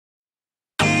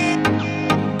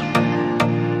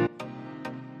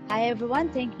Hi everyone,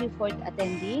 thank you for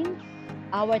attending.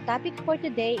 Our topic for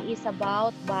today is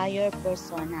about buyer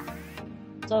persona.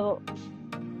 So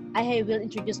I will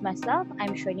introduce myself.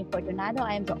 I'm Shirley Fortunado.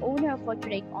 I am the owner of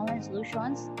Fortunate Online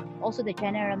Solutions, also the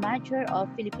general manager of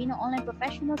Filipino Online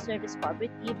Professional Service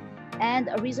Cooperative, and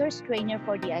a resource trainer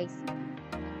for the IC.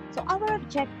 So our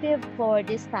objective for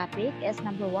this topic is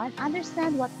number one,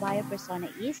 understand what buyer persona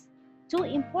is. Two,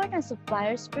 importance of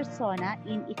buyer's persona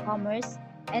in e-commerce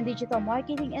and digital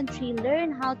marketing. And three,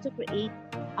 learn how to create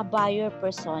a buyer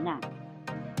persona.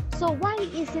 So why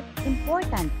is it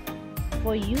important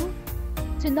for you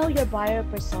to know your buyer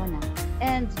persona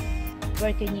and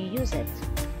where can you use it?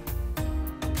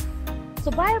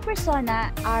 So buyer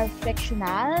persona are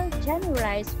fictional,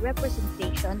 generalized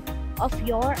representation of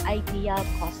your ideal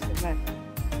customer.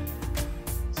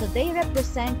 So they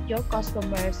represent your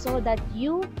customer so that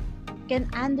you can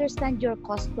understand your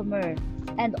customer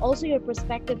and also your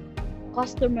prospective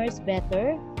customers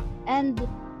better, and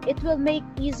it will make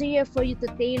easier for you to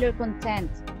tailor content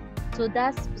to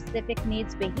the specific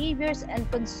needs, behaviors, and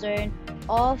concern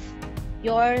of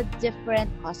your different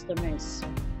customers.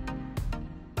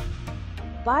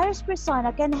 Buyer's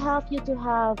persona can help you to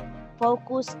have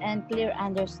focus and clear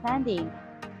understanding.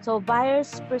 So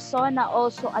buyer's persona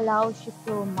also allows you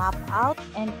to map out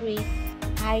and create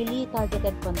highly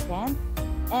targeted content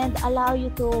and allow you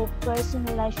to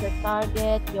personalize your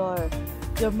target,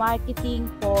 your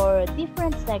marketing for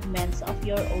different segments of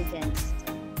your audience.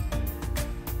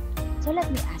 So let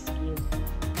me ask you,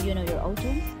 do you know your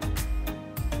audience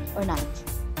or not?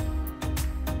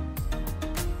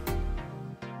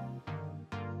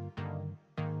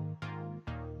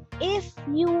 If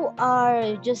you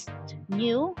are just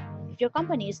new, if your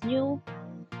company is new,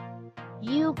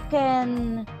 you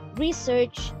can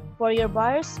research for your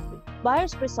buyer's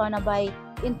persona by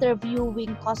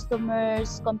interviewing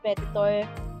customers, competitor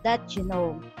that you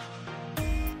know,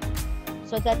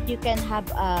 so that you can have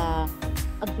a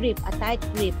tight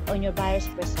grip on your buyer's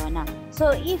persona.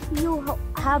 So if you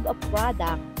have a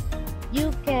product,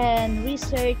 you can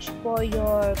research for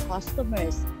your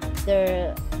customers,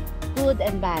 their good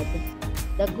and bad,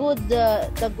 the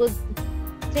good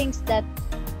things that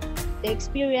they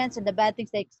experience and the bad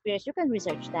things they experience. You can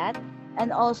research that,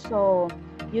 and also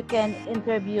you can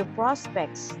interview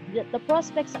prospects. The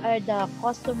prospects are the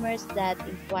customers that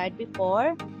inquired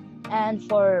before, and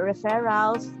for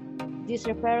referrals, these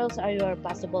referrals are your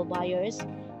possible buyers.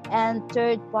 And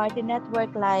third-party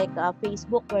network like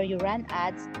Facebook, where you run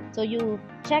ads, so you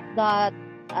check the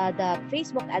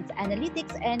Facebook ads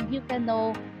analytics and you can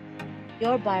know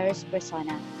your buyer's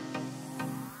persona.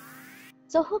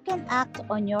 So who can act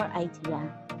on your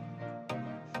idea?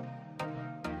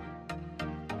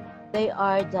 They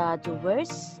are the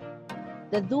doers.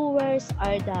 The doers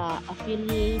are the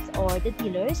affiliates or the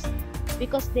dealers,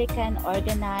 because they can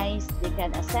organize, they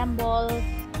can assemble,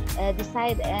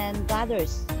 decide, and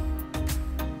gathers.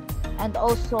 And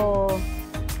also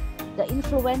the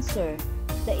influencer.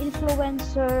 The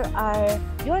influencer are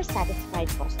your satisfied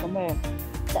customer.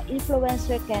 The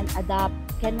influencer can adapt,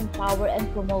 can empower, and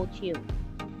promote you.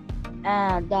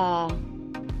 And the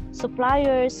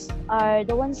suppliers are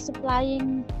the ones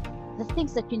supplying the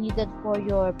things that you needed for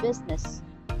your business.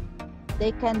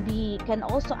 They can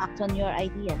also act on your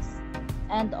ideas.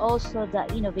 And also the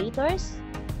innovators.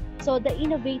 So the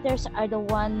innovators are the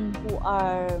one who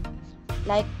are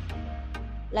like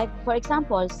for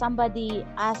example, somebody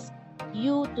asks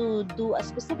you to do a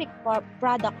specific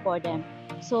product for them.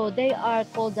 So they are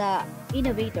called the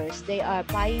innovators. They are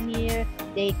pioneer,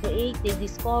 they create, they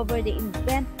discover, they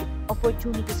invent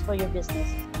opportunities for your business.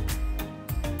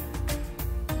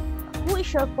 Who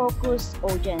is your focus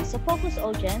audience? So focus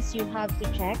audience, you have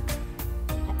to check.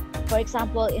 For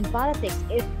example, in politics,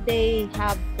 if they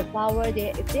have the power,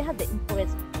 if they have the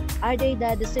influence, are they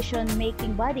the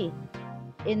decision-making body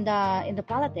in the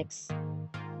politics?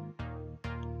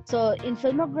 So in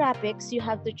filmographics, you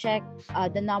have to check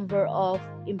the number of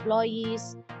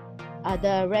employees,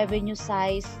 the revenue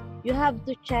size. You have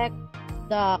to check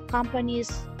the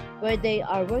companies where they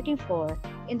are working for.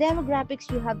 In demographics,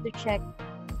 you have to check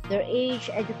their age,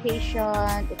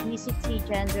 education, ethnicity,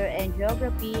 gender, and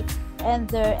geography, and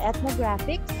their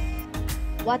ethnographics.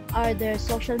 What are their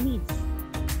social needs?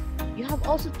 You have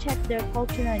also checked their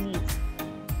cultural needs.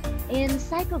 In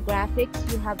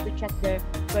psychographics, you have to check their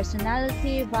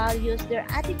personality, values, their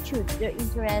attitude, their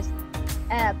interests,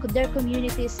 their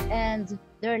communities, and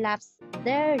their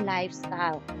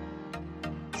lifestyle.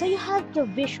 So you have to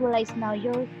visualize now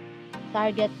your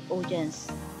target audience.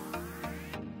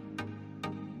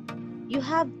 You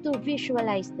have to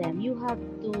visualize them. You have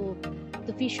to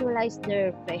to visualize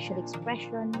their facial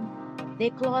expression,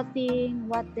 their clothing,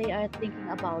 what they are thinking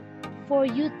about, for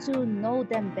you to know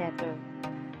them better.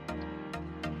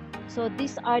 So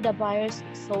these are the buyer's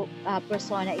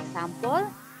persona example.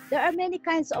 There are many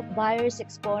kinds of buyer's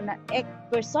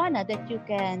persona that you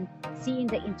can see in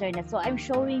the internet. So I'm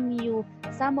showing you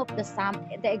some of the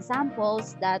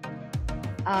examples that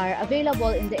are available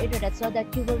in the internet, so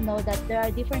that you will know that there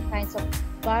are different kinds of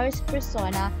buyer's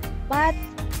persona, but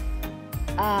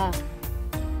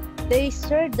they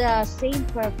serve the same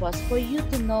purpose for you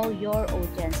to know your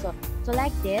audience. So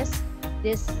like this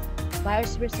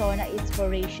buyer's persona is for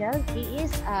Rachel.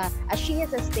 She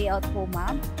is a stay-at-home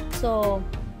mom. So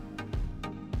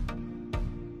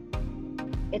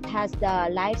it has the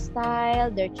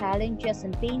lifestyle, their challenges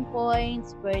and pain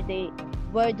points,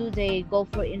 where do they go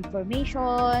for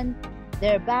information,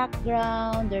 their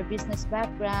background, their business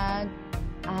background.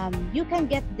 You can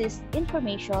get this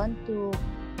information to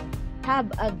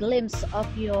have a glimpse of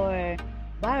your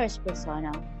buyer's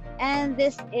persona. And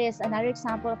this is another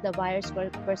example of the buyer's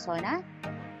persona.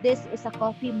 This is a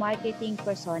coffee marketing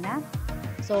persona.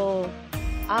 So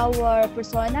our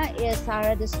persona is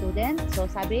Sarah the student. So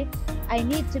sabi, I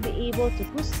need to be able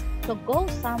to go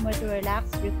somewhere to relax,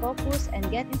 refocus, and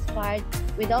get inspired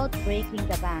without breaking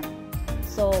the bank.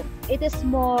 So it is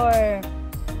more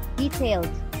detailed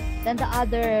than the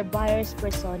other buyer's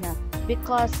persona,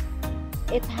 because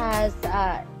it has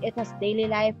daily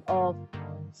life of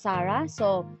Sarah.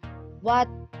 So what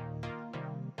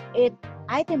it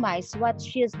itemizes what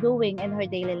she is doing in her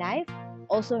daily life,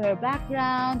 also her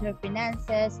background, her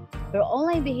finances, her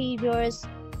online behaviors,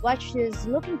 what she's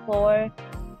looking for,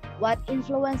 what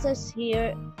influences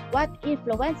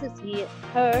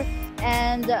her,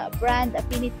 and brand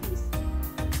affinities,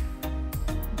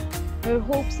 her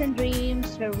hopes and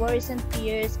dreams, her worries and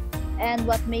fears, and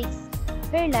what makes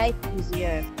her life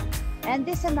easier. And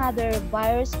this is another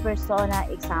buyer's persona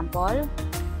example.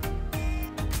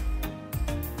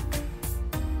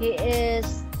 He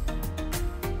is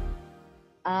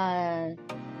the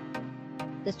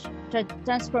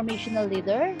transformational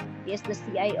leader. He is the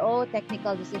CIO,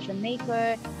 technical decision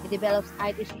maker. He develops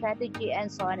IT strategy,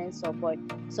 and so on and so forth.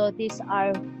 So these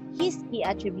are his key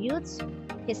attributes: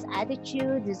 his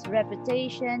attitude, his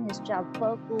reputation, his job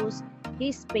focus,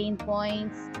 his pain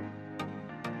points.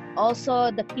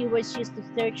 Also, the keywords used to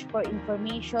search for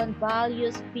information: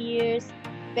 values, fears,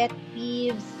 pet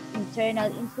peeves,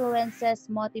 internal influences,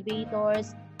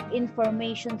 motivators,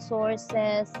 information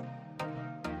sources,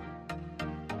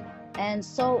 and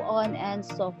so on and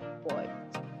so forth.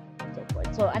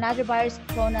 So another buyer's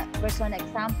persona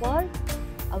example,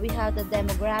 we have the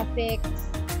demographics,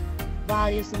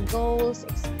 values and goals,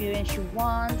 experience she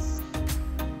wants,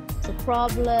 so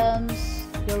problems,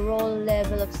 the role,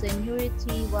 level of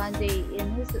seniority, one day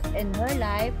in her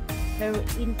life, her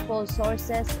info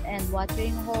sources and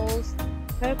watering holes,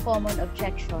 her common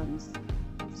objections.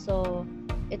 So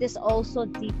it is also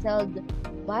detailed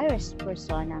buyer's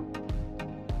persona.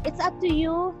 It's up to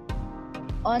you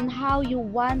on how you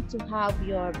want to have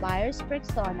your buyer's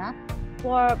persona.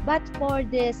 But for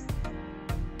this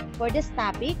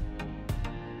topic,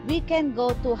 we can go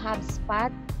to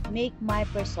HubSpot, make my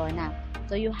persona.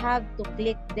 So you have to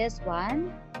click this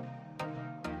one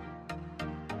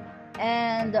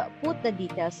and put the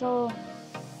details. So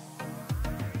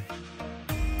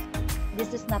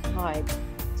this is not hard.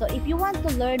 So if you want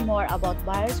to learn more about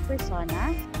buyer's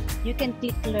persona, you can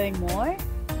click learn more,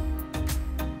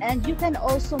 and you can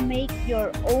also make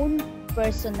your own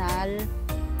persona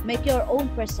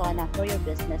for your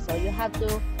business. So you have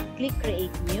to click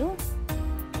create new.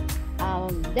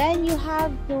 Then you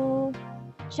have to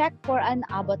check for an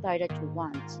avatar that you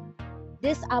want.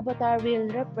 This avatar will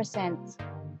represent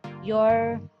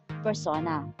your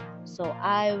persona. So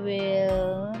I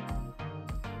will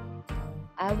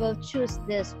choose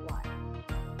this one.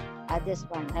 This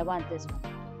one. I want this one.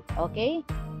 Okay.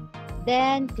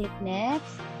 Then click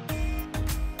next.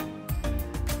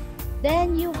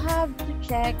 Then you have to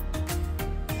check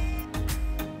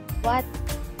what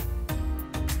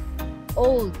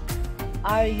old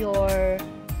are your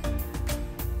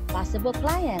possible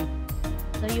client.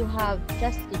 So you have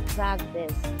just to drag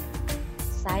this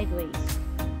sideways.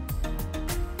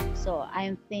 So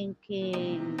I'm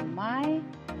thinking my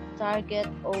target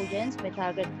audience, my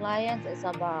target clients is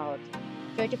about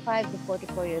 35 to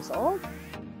 44 years old.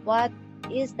 What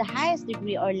is the highest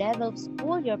degree or level of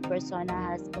school your persona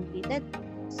has completed?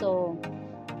 So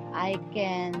I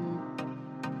can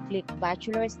click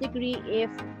bachelor's degree. If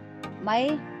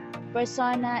my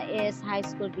persona is high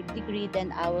school degree,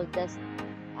 then I will just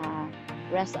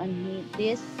rest on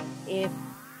this. If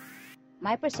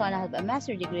my persona have a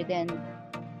master's degree, then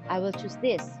I will choose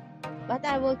this. But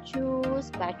I will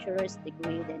choose bachelor's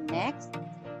degree. Then next,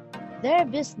 their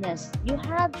business. You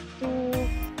have to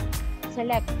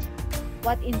select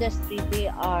what industry they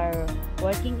are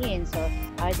working in. So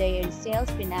are they in sales,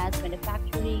 finance,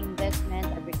 manufacturing, investment,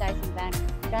 advertising, bank,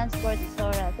 transport,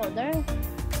 etc. So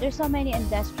there's so many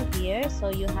industry here. So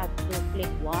you have to click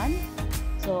one.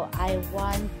 So I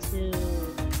want to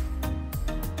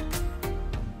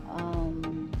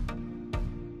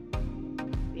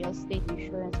real estate,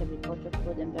 insurance, agriculture,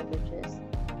 food and beverages.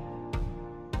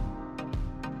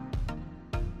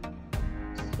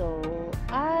 So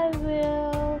I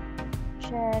will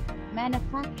check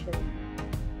manufacturing.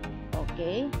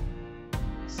 Okay,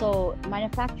 so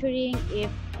manufacturing, if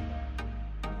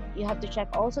you have to check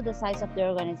also the size of the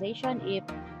organization, if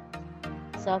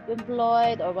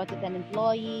self-employed or 1 to 10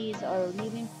 employees, or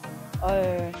living,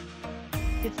 or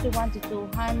 51 to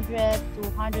 200,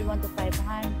 201 to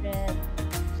 500.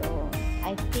 So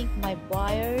I think my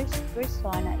buyer's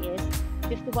persona is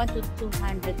 51 to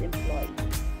 200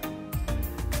 employees.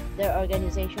 Their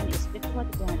organization is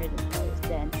 51 to 200 employees.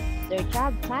 Then their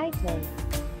job title.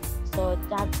 So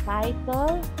job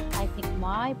title, I think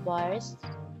my buyer's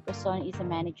persona is a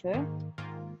manager.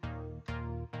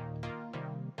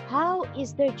 How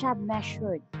is their job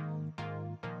measured?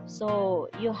 So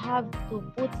you have to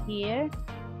put here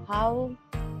how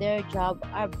their job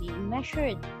are being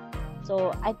measured.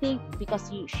 So I think because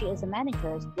she is a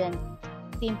manager, then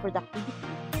team productivity.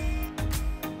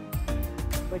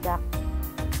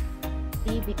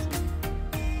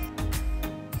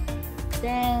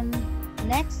 Then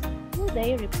next, who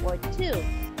they report to.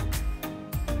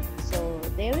 So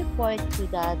they report to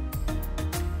their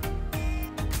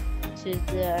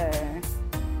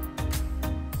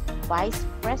vice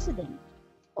president.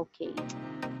 Okay.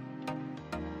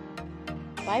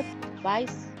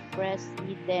 Vice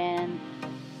president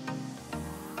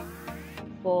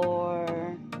for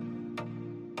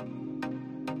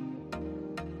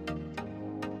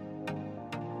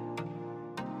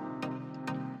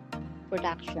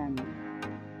production,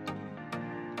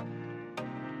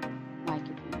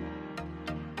 marketing.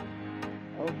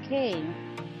 Okay.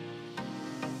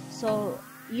 So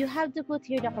you have to put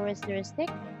here the characteristic,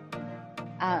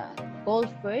 goal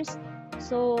first.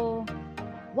 So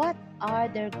what are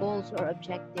their goals or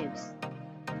objectives?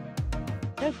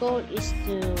 Their goal is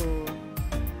to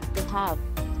have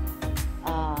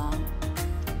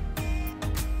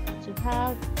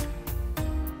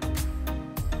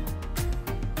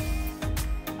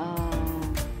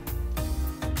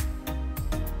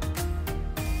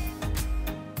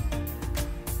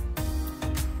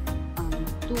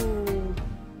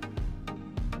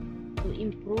to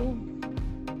improve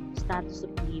status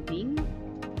of living,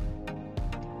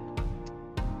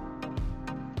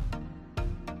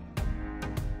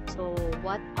 so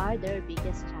what are their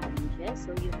biggest challenges?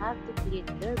 So you have to click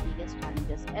their biggest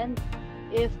challenges, and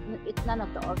if it's none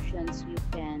of the options, you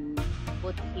can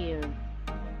put here,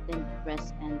 then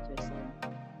press enter. So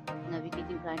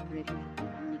navigating client relationship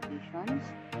and communications.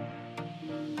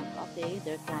 Okay,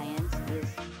 their clients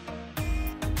is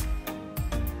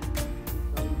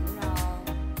employee morale,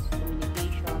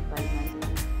 communication,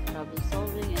 problem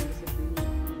solving and decision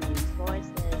making,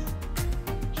 resources,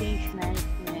 change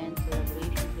management,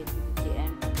 collaboration, creativity,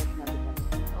 and professional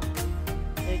development. Okay,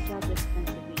 their job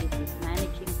responsibilities: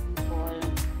 managing people.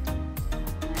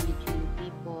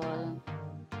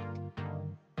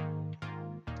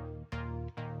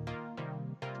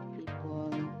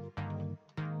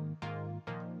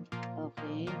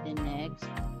 Okay, the next.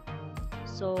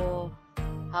 So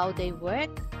how they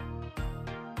work?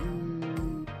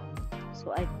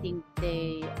 So I think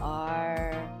they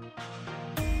are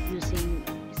using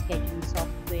scheduling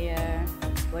software,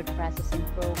 word processing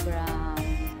program,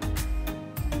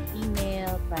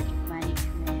 email, project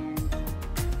management,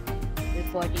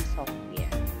 reporting software.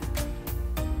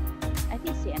 I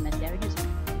think CMS, they are also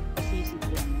using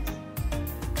CMS.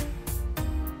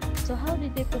 So how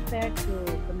did they prefer to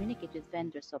communicate with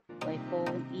vendors? So by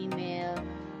phone, email,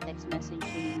 text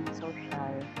messaging,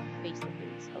 social,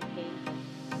 face-to-face. Okay.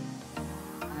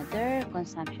 Their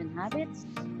consumption habits.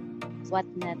 What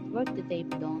network do they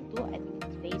belong to? I think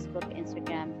it's Facebook,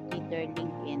 Instagram, Twitter,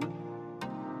 LinkedIn.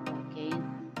 Okay.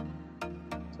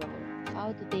 So how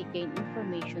do they gain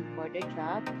information for their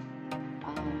job?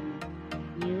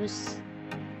 News.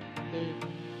 They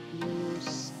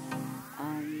use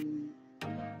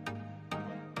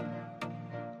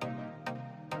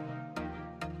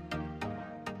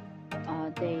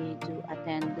they do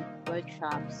attend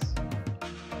workshops,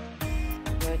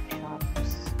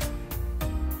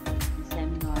 and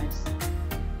seminars.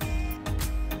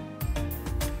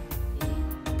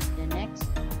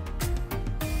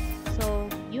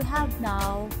 have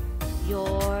now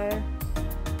your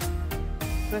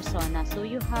persona. So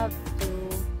you have to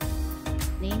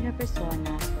name your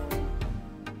persona.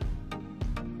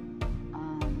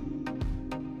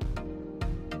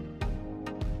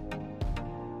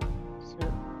 So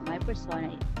my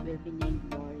persona will be named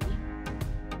Lori.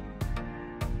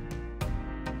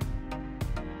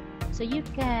 So you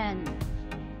can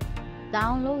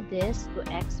download this to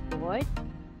export,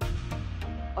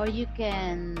 or you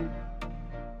can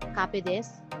copy this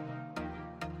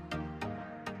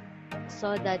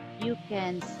so that you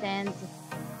can send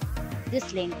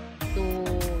this link to,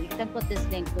 you can put this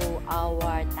link to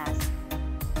our task.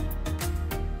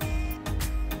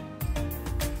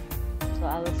 So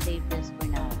I will save this for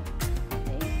now.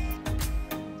 Okay.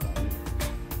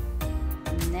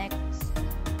 Next.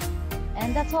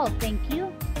 And that's all. Thank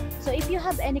you. So if you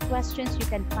have any questions, you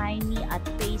can find me at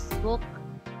Facebook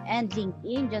and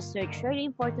LinkedIn. Just search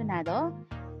Shirley Fortunado.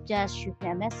 Just shoot me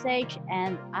a message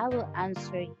and I will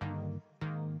answer you.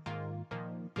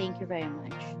 Thank you very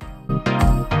much.